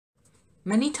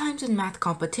Many times in math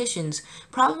competitions,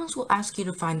 problems will ask you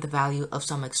to find the value of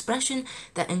some expression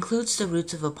that includes the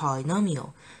roots of a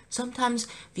polynomial. Sometimes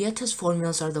Vieta's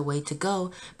formulas are the way to go,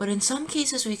 but in some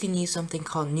cases we can use something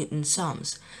called Newton's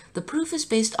sums. The proof is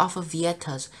based off of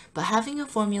Vieta's, but having a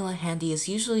formula handy is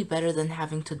usually better than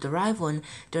having to derive one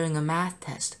during a math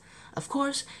test. Of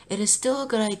course, it is still a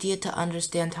good idea to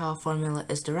understand how a formula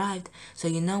is derived so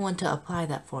you know when to apply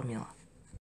that formula.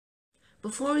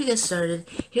 Before we get started,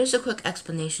 here's a quick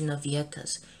explanation of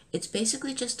Vieta's. It's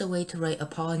basically just a way to write a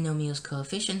polynomial's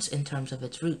coefficients in terms of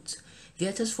its roots.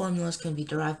 Vieta's formulas can be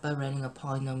derived by writing a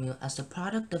polynomial as the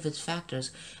product of its factors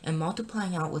and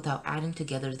multiplying out without adding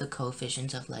together the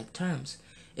coefficients of like terms.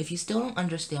 If you still don't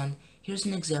understand, here's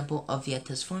an example of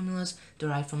Vieta's formulas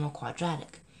derived from a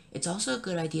quadratic. It's also a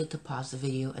good idea to pause the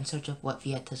video and search up what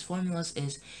Vieta's formulas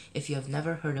is if you have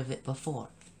never heard of it before.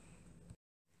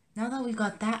 Now that we've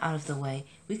got that out of the way,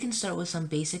 we can start with some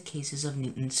basic cases of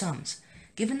Newton's sums.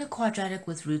 Given a quadratic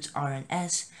with roots r and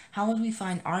s, how would we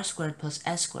find r squared plus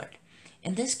s squared?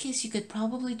 In this case, you could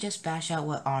probably just bash out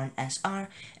what r and s are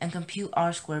and compute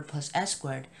r squared plus s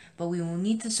squared, but we will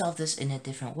need to solve this in a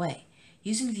different way.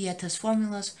 Using Vieta's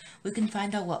formulas, we can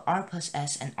find out what r plus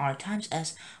s and r times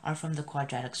s are from the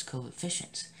quadratic's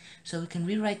coefficients. So we can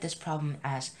rewrite this problem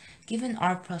as, given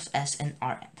r plus s and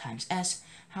r times s,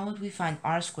 how would we find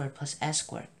r squared plus s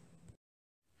squared?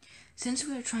 Since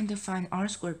we are trying to find r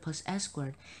squared plus s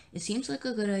squared, it seems like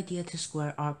a good idea to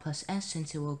square r plus s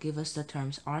since it will give us the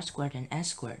terms r squared and s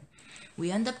squared.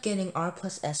 We end up getting r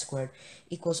plus s squared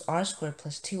equals r squared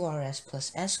plus 2rs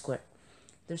plus s squared.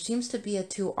 There seems to be a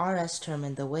 2rs term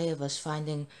in the way of us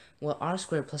finding what r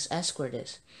squared plus s squared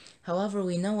is. However,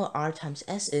 we know what r times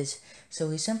s is, so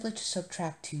we simply just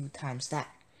subtract 2 times that.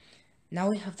 Now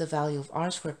we have the value of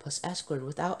r squared plus s squared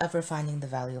without ever finding the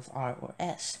value of r or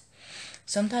s.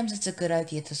 Sometimes it's a good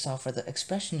idea to solve for the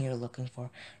expression you're looking for,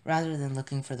 rather than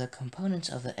looking for the components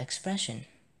of the expression.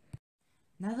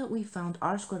 Now that we've found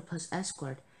r squared plus s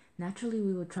squared, naturally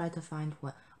we would try to find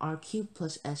what r cubed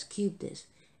plus s cubed is.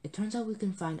 It turns out we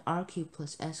can find r cubed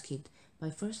plus s cubed by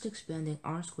first expanding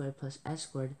r squared plus s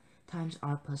squared times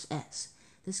r plus s.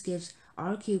 This gives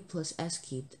r cubed plus s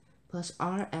cubed plus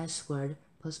rs squared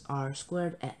plus r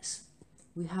squared s.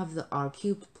 We have the r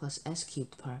cubed plus s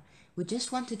cubed part. We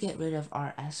just want to get rid of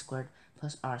rs squared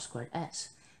plus r squared s.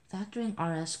 Factoring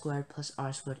rs squared plus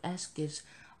r squared s gives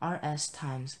rs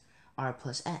times r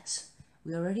plus s.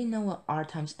 We already know what r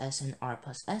times s and r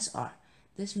plus s are.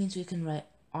 This means we can write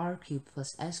r cubed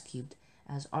plus s cubed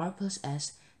as r plus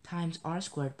s times r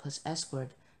squared plus s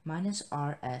squared minus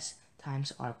rs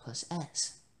times r plus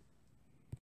s.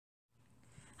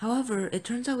 However, it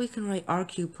turns out we can write r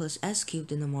cubed plus s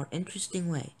cubed in a more interesting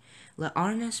way. Let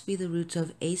r and s be the roots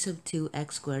of a sub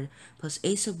 2x squared plus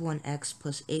a sub 1x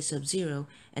plus a sub 0,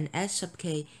 and s sub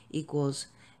k equals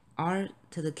r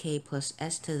to the k plus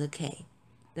s to the k.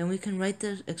 Then we can write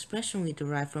the expression we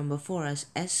derived from before as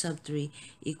s sub 3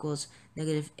 equals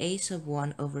negative a sub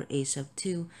 1 over a sub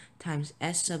 2 times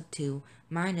s sub 2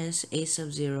 minus a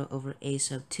sub 0 over a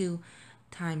sub 2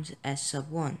 times s sub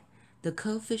 1. The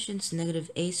coefficients negative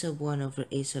a sub 1 over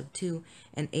a sub 2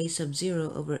 and a sub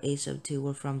 0 over a sub 2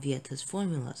 were from Vieta's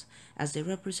formulas, as they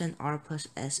represent r plus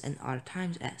s and r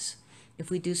times s. If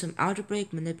we do some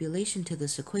algebraic manipulation to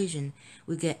this equation,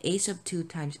 we get a sub 2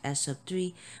 times s sub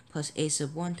 3 plus a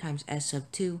sub 1 times s sub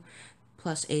 2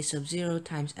 plus a sub 0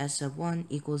 times s sub 1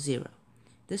 equals 0.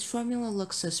 This formula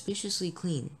looks suspiciously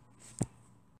clean.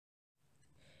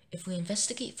 If we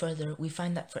investigate further, we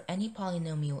find that for any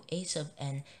polynomial a sub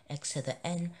n x to the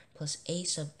n plus a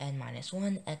sub n minus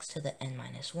 1 x to the n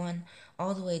minus 1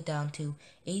 all the way down to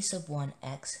a sub 1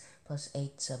 x plus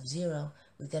a sub 0,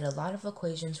 we get a lot of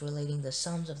equations relating the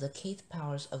sums of the kth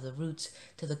powers of the roots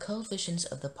to the coefficients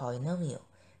of the polynomial.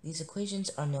 These equations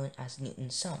are known as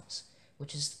Newton's sums,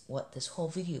 which is what this whole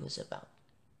video is about.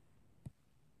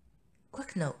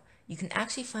 Quick note, you can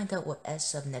actually find out what s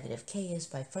sub negative k is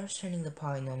by first turning the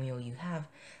polynomial you have,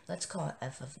 let's call it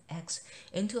f of x,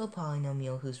 into a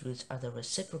polynomial whose roots are the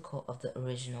reciprocal of the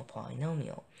original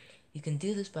polynomial. You can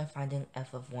do this by finding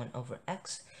f of 1 over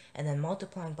x, and then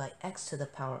multiplying by x to the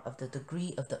power of the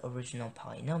degree of the original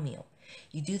polynomial.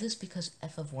 You do this because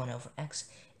f of 1 over x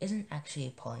isn't actually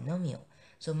a polynomial,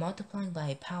 so multiplying by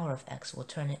a power of x will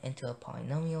turn it into a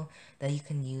polynomial that you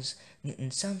can use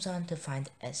Newton's sums on to find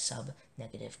s sub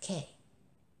negative k.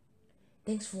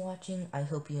 Thanks for watching. I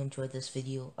hope you enjoyed this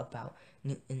video about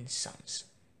Newton's sums.